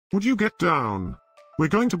Would you get down? We're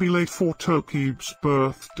going to be late for Tokyb's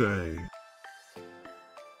birthday.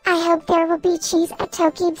 I hope there will be cheese at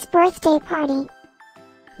Tokyb's birthday party.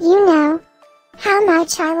 You know how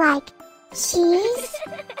much I like cheese.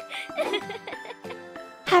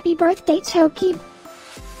 Happy birthday, Tokyb.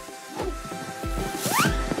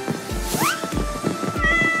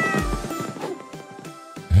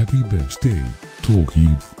 Happy birthday,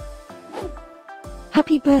 Tokyb.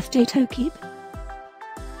 Happy birthday, Tokyb.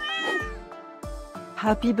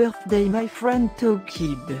 Happy birthday, my friend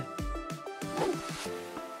Tokyb.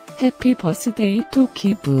 Happy birthday,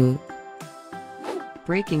 Tokyb.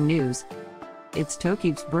 Breaking news. It's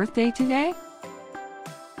Tokyb's birthday today?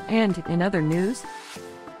 And in other news,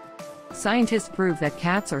 scientists prove that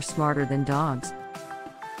cats are smarter than dogs.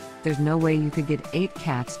 There's no way you could get 8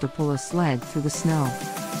 cats to pull a sled through the snow.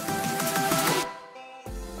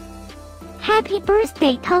 Happy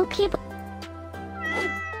birthday, Tokyb.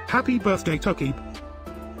 Happy birthday, Tokyb.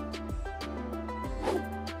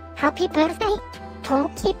 Happy birthday,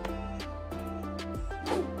 Tokyb.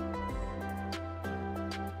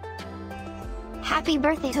 Happy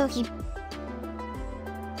birthday, Tokyb.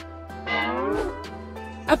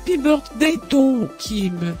 Happy birthday,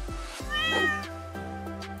 Tokyb.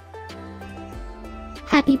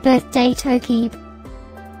 Happy birthday, Tokyb.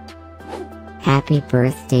 Happy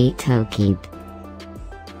birthday, Tokyb.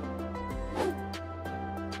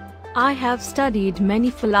 I have studied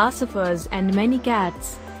many philosophers and many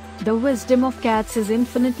cats. The wisdom of cats is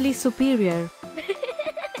infinitely superior.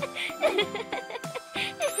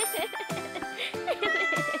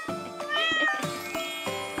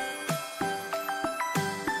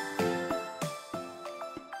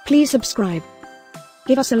 Please subscribe,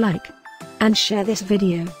 give us a like, and share this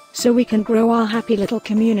video, so we can grow our happy little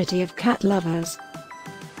community of cat lovers.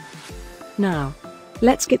 Now,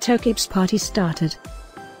 let's get Tokyb's party started.